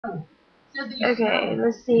Okay,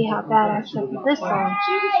 let's see how bad I suck at this song.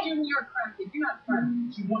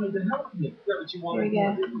 Here we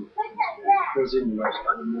go.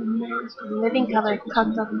 Living color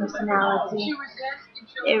cuts off personality.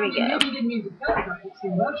 There we go.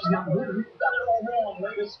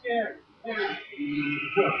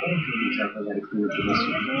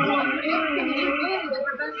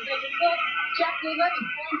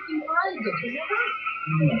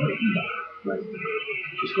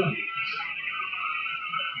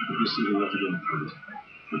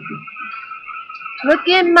 Look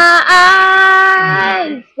in my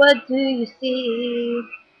eyes, what do you see?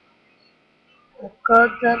 A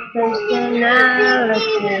cult of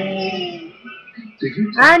personality.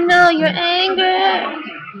 I know your anger,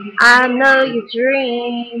 I know your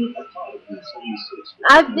dreams.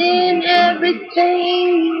 I've been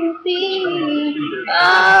everything you be.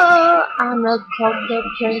 Oh, I'm a cult of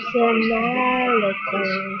personality.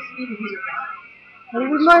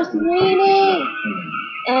 With Marcelini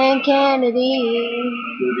and Kennedy.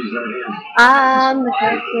 I'm the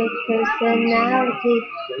cult of personality.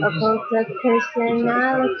 A cult of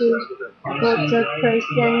personality. A cult of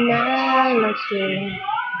personality.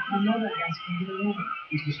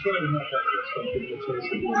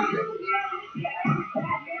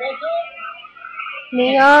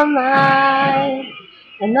 Neon light,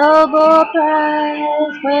 a Nobel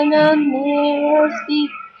Prize when a mirror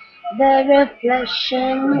speaks the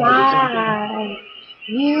reflection light.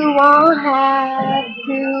 You won't have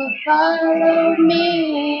to follow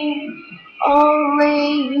me, only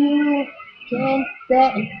you can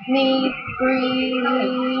set me free.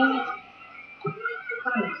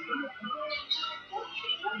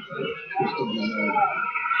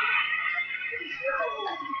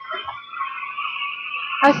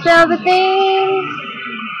 I sell the things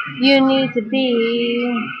you need to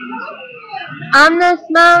be. I'm the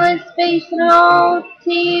smallest face on all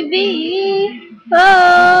TV.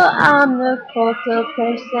 Oh, I'm the cult of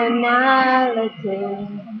personality.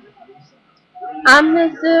 I'm the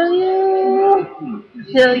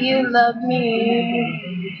till you love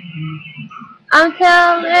me. I'll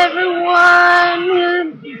tell everyone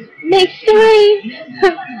who makes three.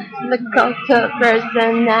 The cult of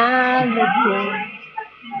personality.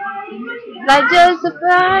 Like Joseph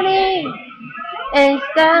Barney and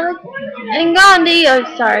Stalin and Gandhi. Oh,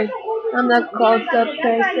 sorry. I'm the cult of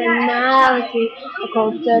personality. A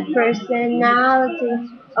cult of personality.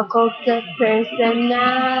 A cult of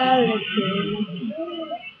personality.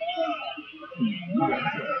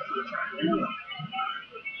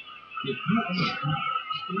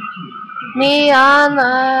 Neon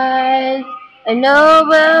lights, a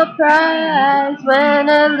Nobel Prize when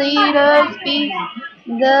a leader speaks,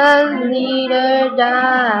 the leader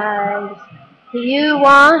dies. You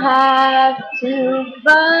won't have to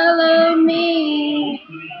follow me,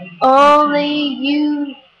 only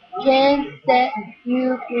you can set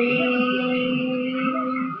you free.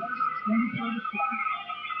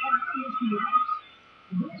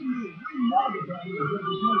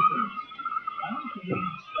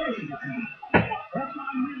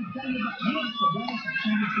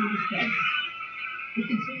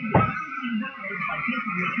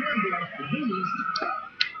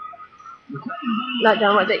 Not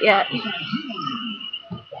done with it yet.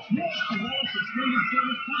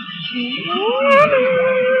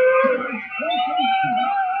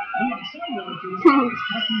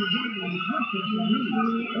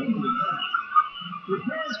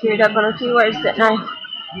 Screwed up on a few words, didn't I?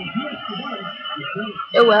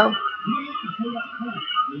 Oh well.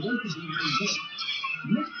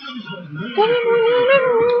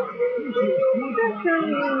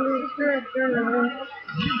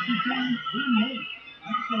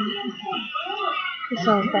 This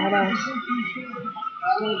song's badass.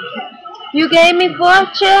 You gave me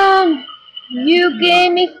fortune. You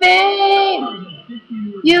gave me fame.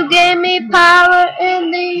 You gave me power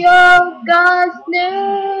in the old God's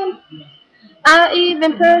name. I'm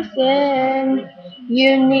even person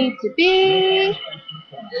you need to be.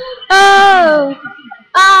 Oh,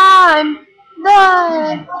 I'm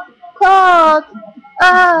the called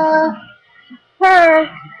a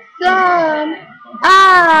person.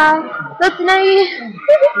 Listen to you.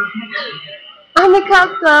 I'm the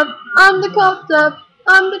cult of, I'm the cult of,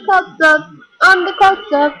 I'm the cult of, I'm the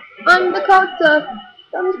cult of, I'm the cult of,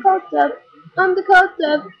 I'm the cult of, I'm the cult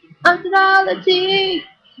of, personality.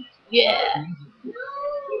 Yeah.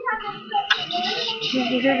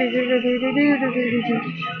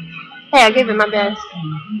 Hey, I gave it my best.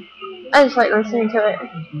 I just like listening to it.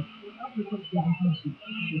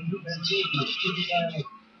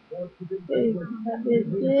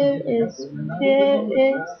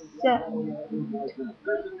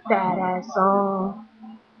 That ass song.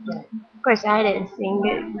 Of course, I didn't sing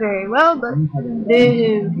it very well, but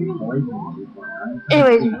boo.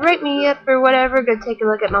 Anyways, rate me up or whatever. Go take a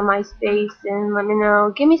look at my MySpace and let me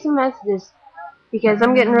know. Give me some messages because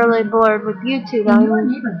I'm getting really bored with YouTube.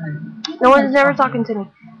 No one's ever talking to me.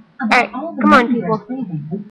 Alright, come on, people.